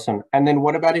 Awesome. And then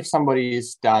what about if somebody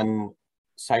has done,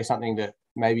 say, something that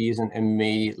maybe isn't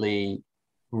immediately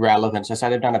relevant? So say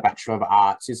they've done a Bachelor of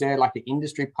Arts. Is there like an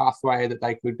industry pathway that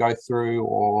they could go through,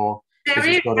 or? There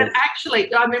is, but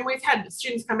actually, I mean, we've had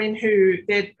students come in who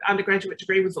their undergraduate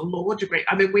degree was a law degree.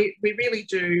 I mean, we really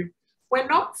do, we're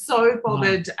not so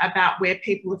bothered about where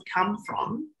people have come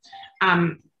from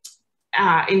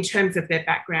in terms of their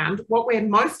background. What we're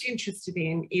most interested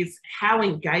in is how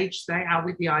engaged they are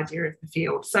with the idea of the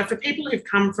field. So for people who've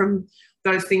come from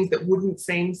those things that wouldn't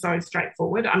seem so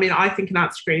straightforward, I mean, I think an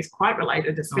arts degree is quite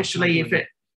related, especially if it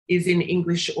is in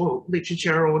English or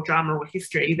literature or drama or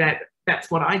history.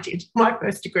 That's what I did. My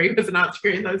first degree was an arts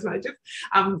degree in those majors.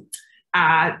 I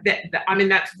mean,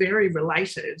 that's very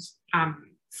related.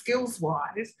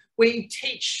 Skills-wise, we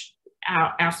teach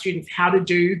our students how to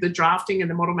do the drafting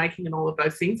and the model making and all of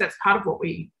those things. That's part of what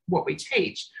we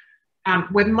teach.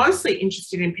 We're mostly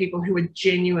interested in people who are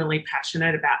genuinely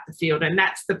passionate about the field, and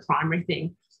that's the primary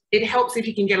thing. It helps if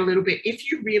you can get a little bit,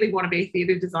 if you really want to be a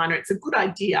theatre designer, it's a good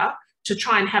idea to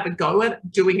try and have a go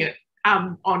at doing it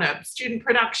on a student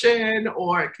production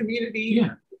or a community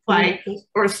play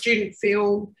or a student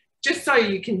film, just so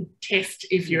you can test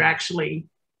if you're actually,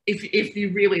 if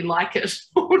you really like it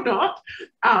or not.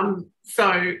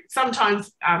 So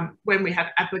sometimes when we have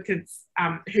applicants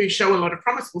who show a lot of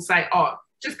promise, we'll say, oh,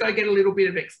 just go get a little bit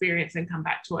of experience and come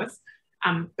back to us.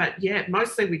 But yeah,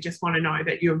 mostly we just want to know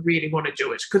that you really want to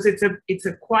do it, because it's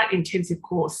a quite intensive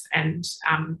course, and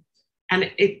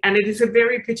it is a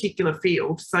very particular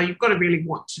field. So you've got to really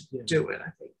want to do it,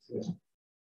 I think. Yeah.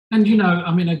 And, you know,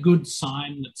 I mean, a good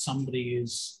sign that somebody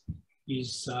is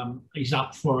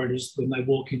up for it is when they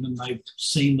walk in and they've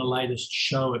seen the latest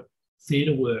show at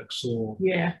Theatre Works, or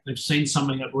they've seen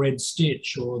something at Red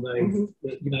Stitch, or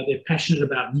they're passionate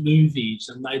about movies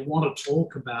and they want to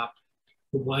talk about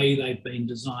the way they've been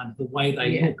designed, the way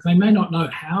they look. They may not know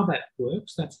how that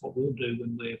works. That's what we'll do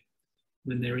when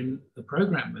they're in the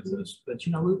program with us. But,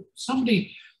 you know,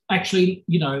 somebody actually,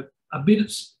 you know,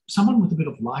 someone with a bit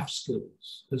of life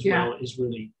skills as well is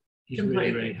really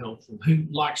really helpful, who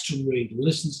likes to read,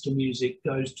 listens to music,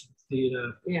 goes to the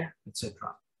theatre, etc.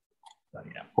 So,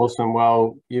 awesome.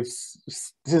 Well, this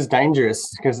is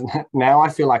dangerous, because now I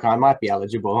feel like I might be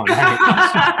eligible. I'm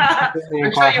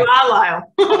sure you are,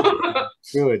 Lyle.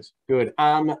 Good.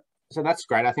 So that's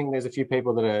great. I think there's a few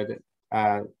people that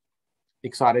are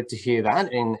excited to hear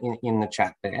that in the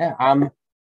chat there.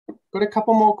 Got a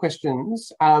couple more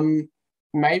questions.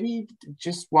 Maybe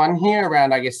just one here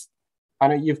around, I guess, I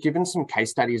know you've given some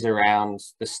case studies around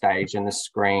the stage and the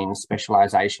screen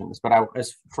specializations, but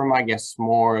from, I guess,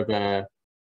 more of a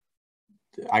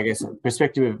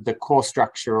perspective of the core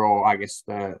structure, or I guess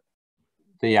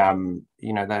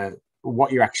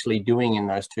what you're actually doing in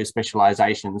those two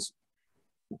specializations.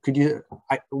 Could you,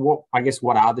 what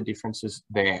are the differences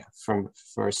there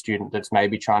for a student that's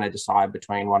maybe trying to decide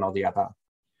between one or the other?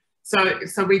 So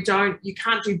you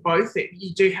can't do both.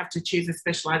 You do have to choose a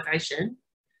specialisation.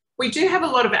 We do have a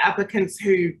lot of applicants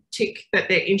who tick that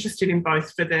they're interested in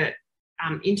both for the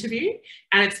interview,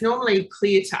 and it's normally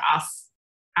clear to us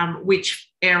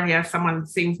which area someone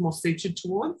seems more suited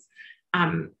towards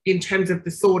in terms of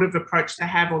the sort of approach they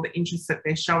have, or the interests that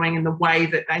they're showing, and the way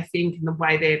that they think and the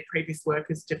way their previous work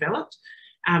has developed.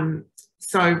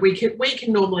 So we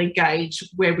can normally gauge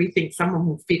where we think someone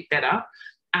will fit better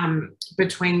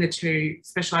between the two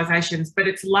specialisations, but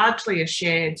it's largely a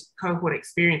shared cohort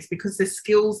experience, because the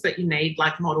skills that you need,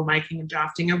 like model making and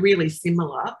drafting, are really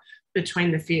similar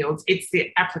between the fields. It's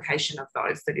the application of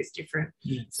those that is different.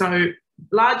 So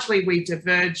largely we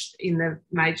diverged in the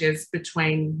majors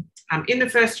between, in the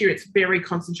first year it's very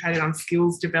concentrated on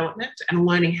skills development and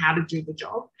learning how to do the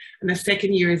job, and the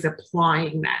second year is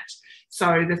applying that.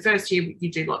 So the first year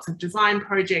you do lots of design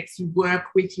projects, you work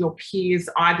with your peers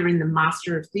either in the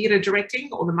Master of Theatre Directing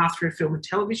or the Master of Film and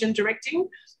Television Directing,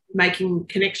 making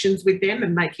connections with them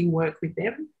and making work with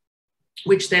them.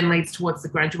 which then leads towards the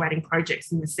graduating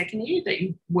projects in the second year that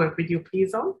you work with your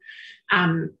peers on.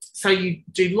 So you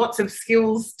do lots of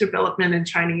skills development and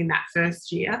training in that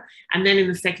first year. And then in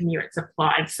the second year, it's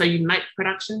applied. So you make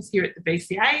productions here at the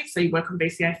VCA. So you work on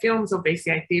VCA films or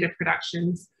VCA theatre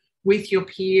productions with your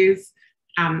peers.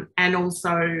 And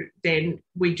also then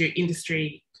we do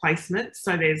industry placements.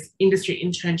 So there's industry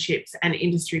internships, and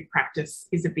industry practice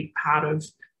is a big part of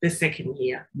the second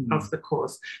year of the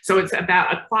course. So it's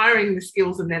about acquiring the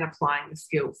skills and then applying the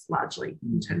skills largely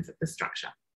in terms of the structure.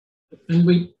 And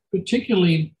we're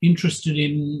particularly interested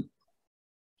in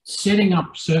setting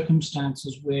up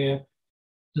circumstances where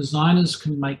designers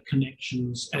can make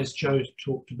connections, as Joe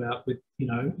talked about with, you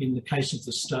know, in the case of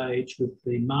the stage, with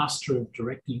the Master of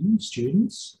Directing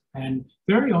students. And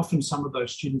very often some of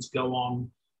those students go on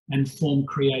and form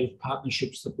creative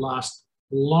partnerships that last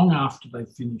long after they've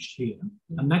finished here.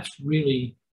 And that's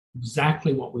really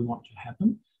exactly what we want to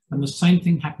happen. And the same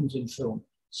thing happens in film.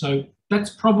 So that's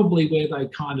probably where they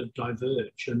kind of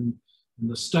diverge. And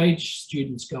the stage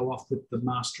students go off with the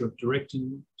Master of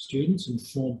Directing students and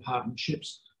form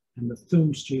partnerships. And the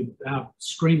film student, our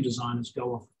screen designers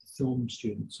go off with the film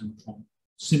students and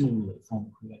similarly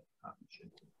form creative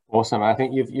partnerships. Awesome. I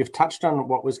think you've touched on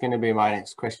what was going to be my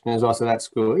next question as well, so that's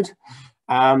good.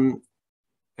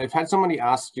 I've had somebody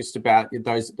ask just about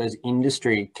those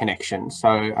industry connections. So,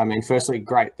 I mean, firstly,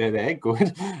 great, they're there,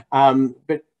 good.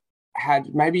 But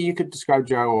maybe you could describe,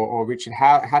 Joe or Richard,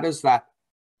 how does that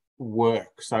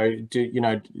work? So,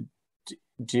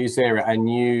 is there a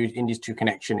new industry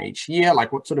connection each year?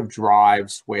 Like, what sort of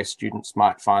drives where students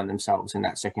might find themselves in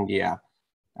that second year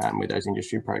with those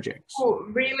industry projects? Well,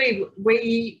 really,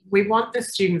 we want the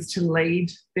students to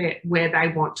lead where they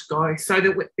want to go, so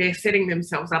that they're setting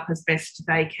themselves up as best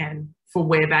they can for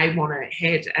where they want to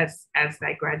head as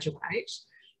they graduate.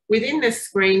 Within the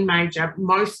screen major,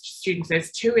 most students,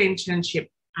 there's 2 internship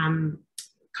kind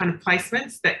of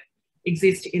placements that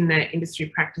exist in the industry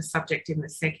practice subject in the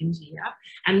second year.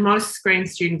 And most screen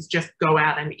students just go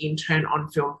out and intern on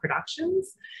film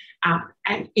productions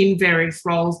and in various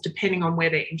roles, depending on where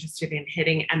they're interested in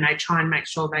heading, and they try and make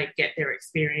sure they get their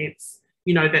experience,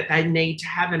 you know, that they need to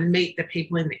have and meet the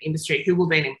people in the industry who will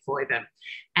then employ them.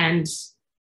 And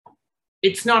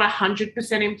it's not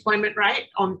 100% employment rate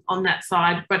on that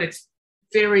side, but it's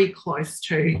very close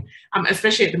to,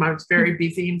 especially at the moment, it's very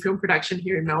busy in film production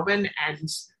here in Melbourne. And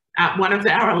one of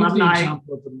our alumni,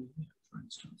 example of them, for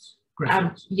instance.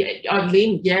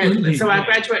 Lynn, Lynn, so our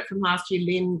graduate from last year,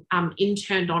 Lynn,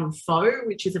 interned on Foe,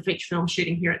 which is a feature film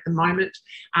shooting here at the moment,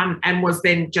 and was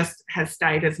then has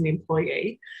stayed as an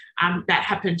employee. That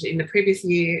happened in the previous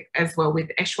year as well with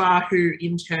Eshwar, who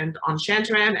interned on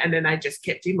Shantaran, and then they just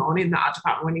kept him on in the art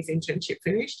department when his internship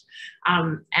finished.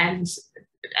 And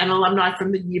an alumni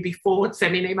from the year before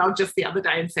sent me an email just the other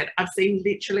day and said, I've seen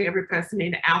literally every person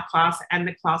in our class and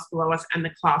the class below us and the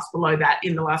class below that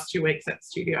in the last 2 weeks at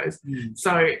studios.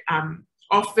 So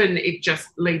often it just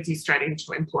leads you straight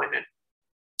into employment.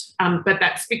 But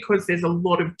that's because there's a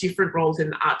lot of different roles in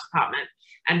the art department.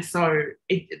 And so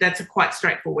that's a quite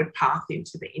straightforward path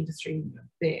into the industry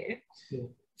there. Yeah.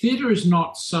 Theatre is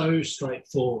not so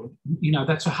straightforward. You know,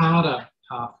 that's a harder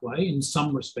pathway in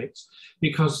some respects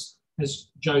because,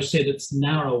 as Joe said, it's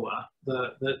narrower.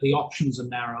 The options are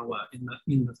narrower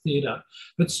in the theatre.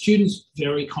 But students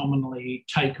very commonly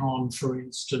take on, for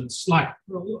instance,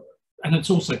 and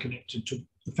it's also connected to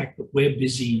the fact that we're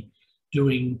busy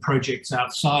doing projects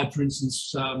outside. For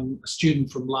instance, a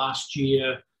student from last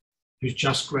year who's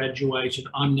just graduated,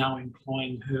 I'm now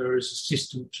employing her as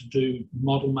assistant to do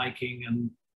model making and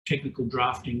technical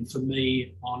drafting for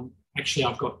me on, actually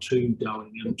I've got 2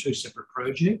 going and 2 separate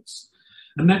projects.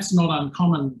 And that's not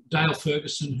uncommon. Dale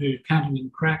Ferguson, who Counting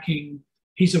and Cracking,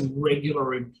 he's a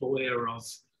regular employer of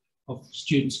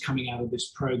students coming out of this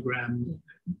program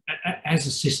as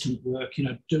assistant work, you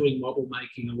know, doing model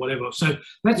making or whatever. So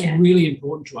that's really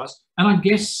important to us. And I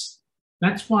guess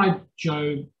that's why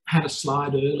Joe had a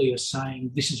slide earlier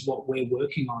saying this is what we're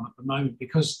working on at the moment,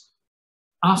 because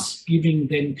us giving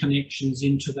them connections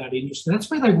into that industry, that's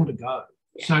where they want to go.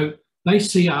 Yeah. So they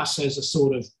see us as a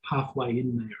sort of pathway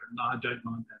in there, and I don't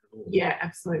mind that at all. Yeah,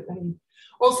 absolutely.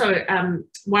 Also,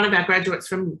 one of our graduates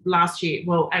from last year,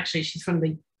 well, actually she's from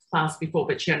the class before,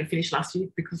 but she only finished last year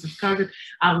because of COVID,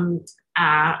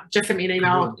 just sent me an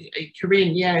email,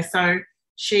 Corinne, so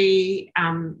she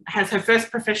has her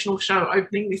first professional show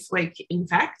opening this week, in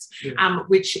fact,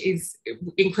 which is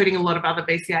including a lot of other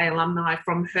VCA alumni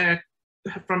from her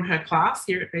class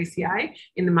here at VCA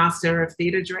in the Master of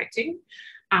Theatre Directing.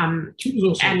 She was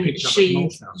also and picked up at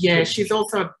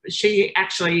Malthouse. she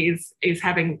actually is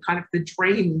having kind of the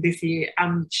dream this year.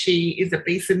 She is a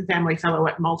Beeson Family Fellow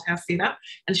at Malthouse Theatre,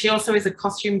 and she also is a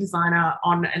costume designer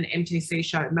on an MTC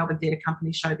show, Melbourne Theatre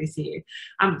Company show this year.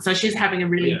 So she's having a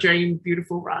really dream,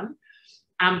 beautiful run.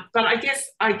 But I guess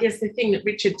the thing that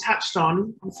Richard touched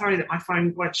on, I'm sorry that my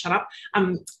phone won't shut up.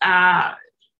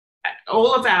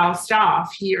 All of our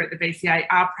staff here at the VCA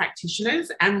are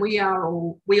practitioners, and we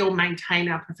all maintain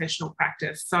our professional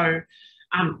practice. So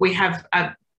we have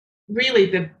really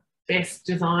the best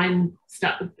design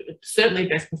staff, certainly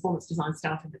best performance design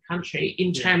staff in the country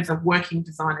in terms of working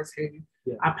designers who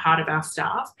are part of our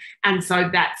staff. And so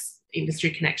that's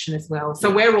industry connection as well. So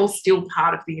we're all still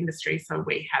part of the industry, so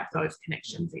we have those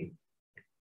connections in.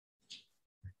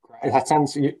 That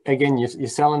sounds, again, you're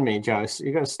selling me, Joe. So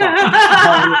you got to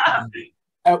stop.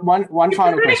 One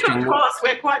final question. Of course,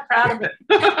 we're quite proud of it.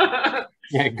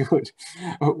 Yeah, good.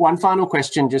 One final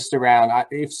question just around,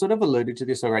 you've sort of alluded to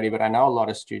this already, but I know a lot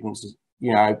of students,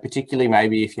 you know, particularly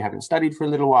maybe if you haven't studied for a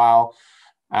little while,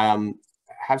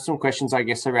 have some questions, I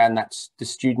guess, around the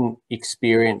student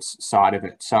experience side of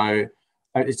it. So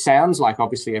it sounds like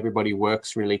obviously everybody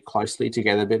works really closely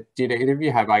together, but did either of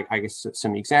you have, I guess,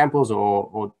 some examples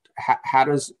or how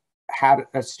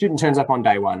a student turns up on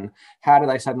day one, how do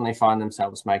they suddenly find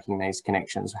themselves making these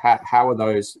connections? How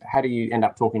do you end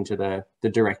up talking to the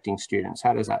directing students?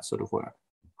 How does that sort of work?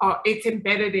 Oh, it's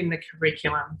embedded in the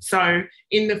curriculum. So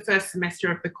in the first semester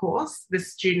of the course, the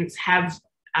students have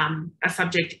a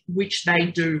subject which they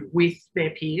do with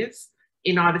their peers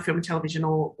in either film and television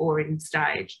or in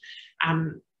stage.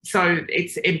 So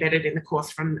it's embedded in the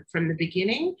course from the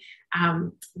beginning.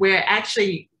 We're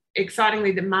actually,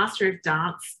 excitingly, the Master of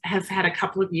Dance has had a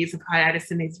couple of years of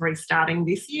hiatus and is restarting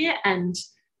this year, and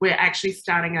we're actually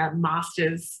starting a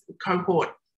Master's cohort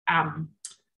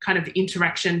kind of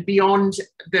interaction beyond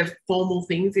the formal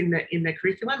things in the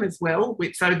curriculum as well.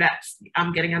 So that's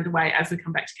getting underway as we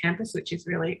come back to campus, which is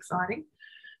really exciting.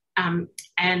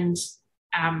 And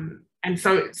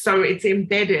so it's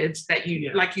embedded that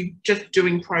you just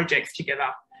doing projects together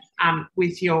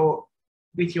with your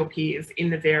peers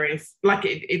in the various,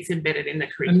 it's embedded in the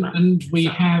curriculum. And we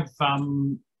have,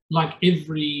 like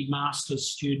every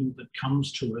master's student that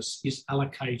comes to us is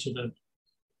allocated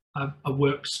a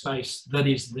workspace that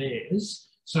is theirs.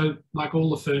 So like all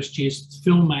the first years,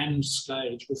 film and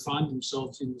stage will find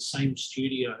themselves in the same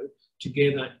studio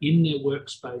together in their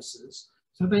workspaces.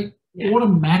 So they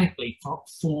automatically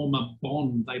form a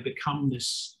bond. They become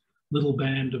this little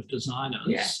band of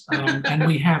designers. And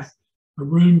we have a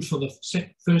room for the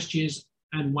first years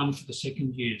and one for the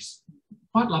second years.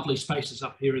 Quite lovely spaces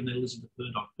up here in the Elizabeth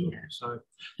Murdoch building. So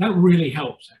that really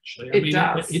helps, actually.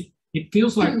 It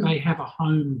feels like they have a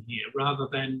home here rather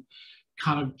than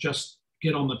kind of just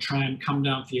get on the tram, come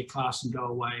down for your class and go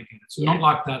away again. It's not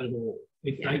like that at all.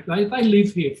 They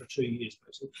live here for 2 years,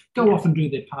 basically. Go off and do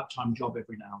their part-time job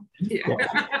every now and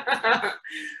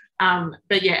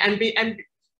then. And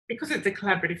because it's a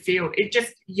collaborative field,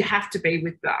 you have to be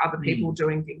with the other people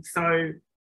doing things.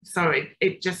 So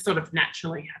it just sort of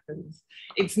naturally happens.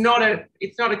 It's not a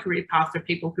career path for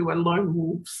people who are lone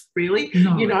wolves, really.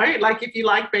 No. You know, like if you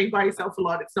like being by yourself a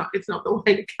lot, it's not the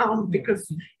way to come,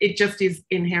 because it just is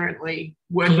inherently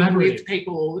working with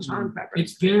people all the time.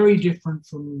 It's very different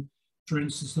from, for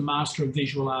instance, the Master of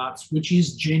Visual Arts, which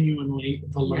is genuinely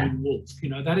the lone wolf. You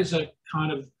know, that is a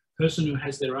kind of person who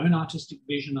has their own artistic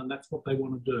vision and that's what they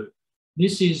want to do.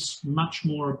 This is much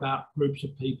more about groups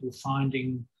of people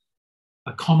finding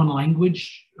a common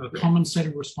language, a common set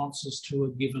of responses to a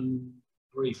given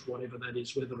brief, whatever that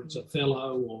is, whether it's a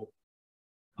fellow or,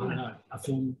 I don't know, a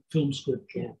film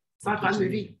script or sci-fi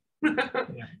movie.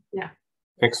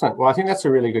 Excellent. Well, I think that's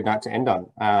a really good note to end on.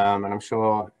 And I'm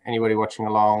sure anybody watching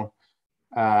along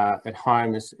at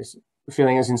home is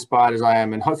feeling as inspired as I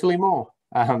am, and hopefully more.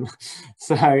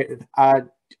 So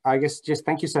I guess just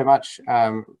thank you so much,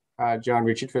 Joe and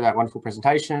Richard, for that wonderful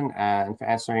presentation and for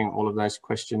answering all of those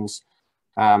questions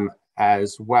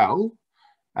as well.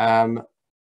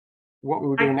 What we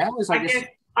will do now is I guess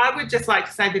I would just like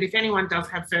to say that if anyone does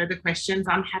have further questions,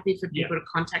 I'm happy for people to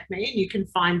contact me, and you can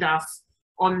find us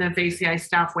on the VCA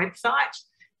staff website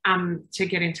to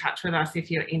get in touch with us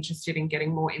if you're interested in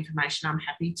getting more information. I'm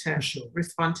happy to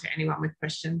respond to anyone with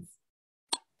questions.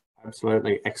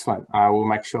 Absolutely. Excellent. I will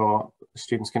make sure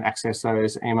students can access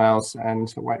those emails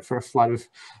and wait for a flood of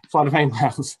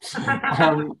emails.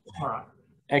 All right.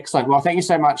 Excellent. Well, thank you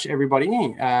so much, everybody.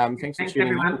 Thanks for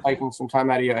tuning in and taking some time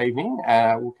out of your evening.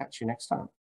 We'll catch you next time.